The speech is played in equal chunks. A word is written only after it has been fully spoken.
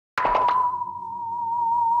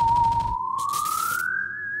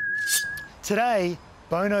Today,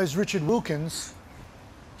 Beau knows Richard Wilkins'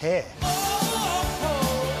 hair.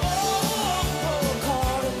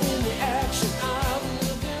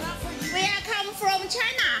 We come from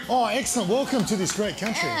China. Oh, excellent. Welcome to this great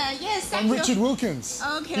country. Yes, thank I'm you. Richard Wilkins.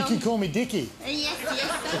 Okay. You can call me Dickie. Yes,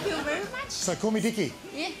 thank you very much. So call me Dickie.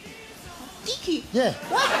 Yeah. Dickie? Yeah.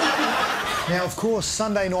 What Dickie? Now, of course,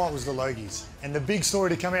 Sunday night was the Logies. And the big story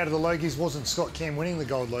to come out of the Logies wasn't Scott Cam winning the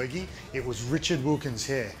gold Logie, it was Richard Wilkins'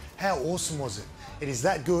 hair. How awesome was it? It is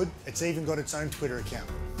that good, it's even got its own Twitter account.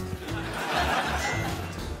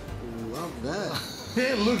 Love that.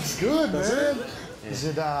 Yeah, it looks good, man. Yeah. Is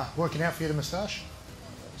it working out for you, the moustache?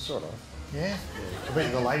 Sort of. Yeah? I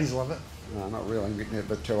bet the ladies love it. No, not really. I'm getting a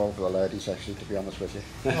bit too old for the ladies, actually, to be honest with you.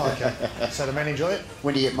 Oh, okay. So the men enjoy it?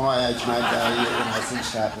 When you get my age, mate, things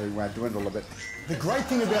start to dwindle a bit. The great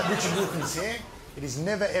thing about Richard Wilkins' hair, it is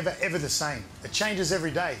never, ever, ever the same. It changes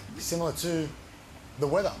every day, similar to the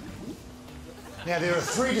weather. Now, there are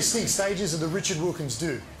 3 distinct stages of the Richard Wilkins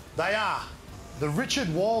do. They are the Richard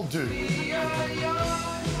Wild do,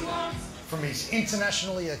 from his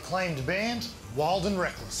internationally acclaimed band, Wild and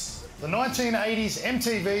Reckless. The 1980s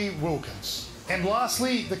MTV Wilkins. And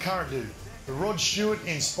lastly, the current do, the Rod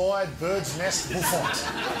Stewart-inspired Bird's Nest Buffont.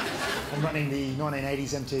 I'm running the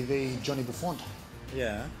 1980s MTV Johnny Buffont.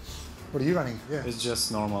 Yeah. What are you running? Yeah. It's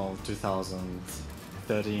just normal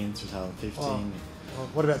 2013, 2015. Oh. Well,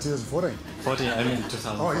 what about 2014? 14, I mean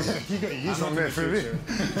 2014. Oh, yeah, you got your years wrong there for a bit.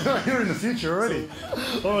 You're in the future already.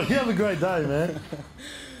 Oh, you have a great day, man.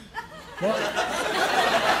 What?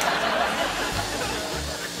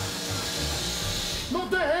 Not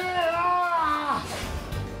the hair! Ah!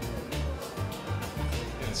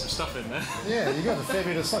 There's some stuff in there. Yeah, you got a fair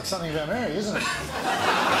bit of like something about Mary, isn't it?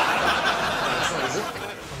 That's what is it.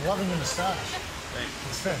 I'm loving your moustache.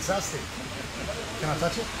 It's fantastic. Can I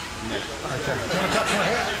touch it? No. Okay. Do you want to touch my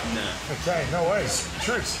hair? No. Okay, no worries.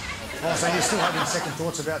 Truce. Oh, so you're still having second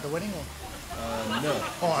thoughts about the wedding? Or? No.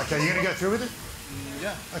 Oh, okay. You're going to go through with it?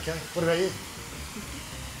 Yeah. Okay. What about you?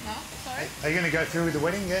 No, sorry. Are you going to go through with the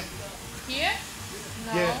wedding? Yeah? Here?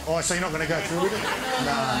 No. Yeah. Oh, so you're not going to go through with it?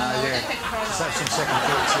 No, yeah. Just have some second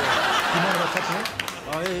thoughts, yeah. You mind about touching it?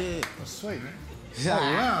 Oh, yeah. Oh, sweet, man. Oh,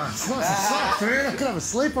 wow. It's nice and soft, man. I could have a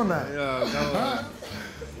sleep on that. Yeah,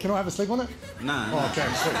 Can I have a sleep on it? Nah. Oh, okay,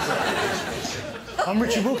 sweet. I'm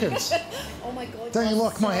Richard Wilkins. Oh my god. Don't you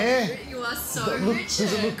like my hair? You are so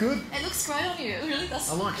Does it look good? It looks great on you. It really does.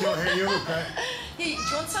 I like your hair. You look great. Yeah, do you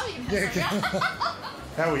want some? You can have Yeah, some. okay.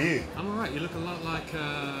 How are you? I'm alright, you look a lot like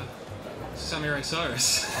Samurai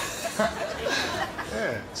Cyrus.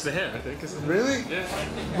 Yeah. It's the hair, I think, isn't it? Really? Yeah.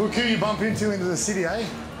 Look who you bump into the city, eh?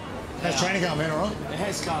 How's training going, man, all right? The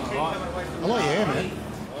hair's kind of right. I like your hair, man.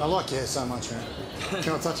 I like your hair so much, man.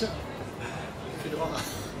 Can I touch it?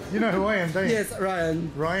 You know who I am, don't you? Yes,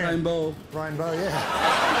 Ryan. Ryan. Beau. Ryan Beau, yeah.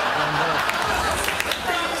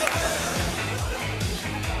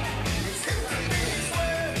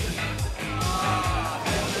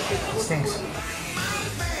 Stinks.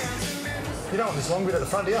 You don't want this long bit at the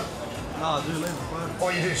front, do you? No, I do leave. Oh,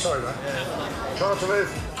 you do? Sorry, mate. Yeah. Try not to move.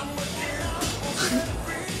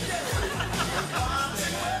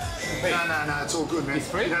 No, it's all good, man. It's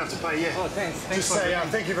free? You don't have to pay, yeah. Oh, thanks. Just say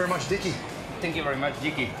thank you very much, Dickie. Thank you very much,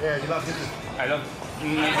 Dickie. Yeah, you love Dickie. I love.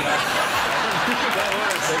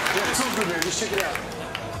 It's all good, man. Just check it out.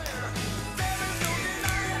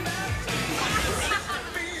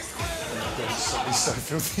 He's so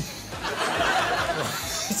filthy.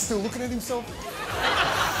 He's still looking at himself.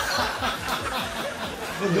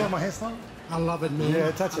 You like my hairstyle? I love it, man.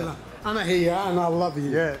 Yeah, touch it. I know who you are and I love you.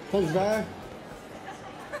 Yeah. Thanks, Beau.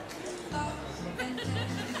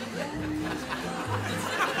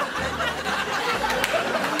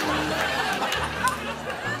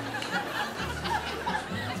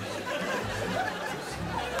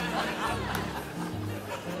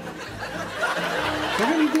 What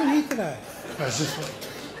are you doing here today? No, it's just...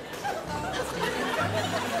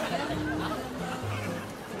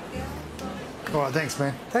 All right, thanks,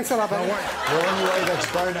 man. Thanks a lot, No, buddy. well, anyway, that's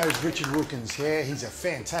Beau knows Richard Wilkins' hair. He's a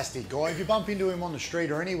fantastic guy. If you bump into him on the street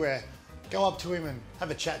or anywhere, go up to him and have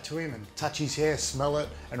a chat to him and touch his hair, smell it.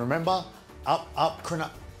 And remember, up, crin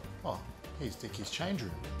up. Oh, here's Dickie's change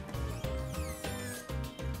room.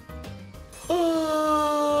 Get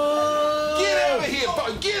out of here,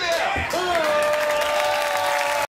 Beau! Get out!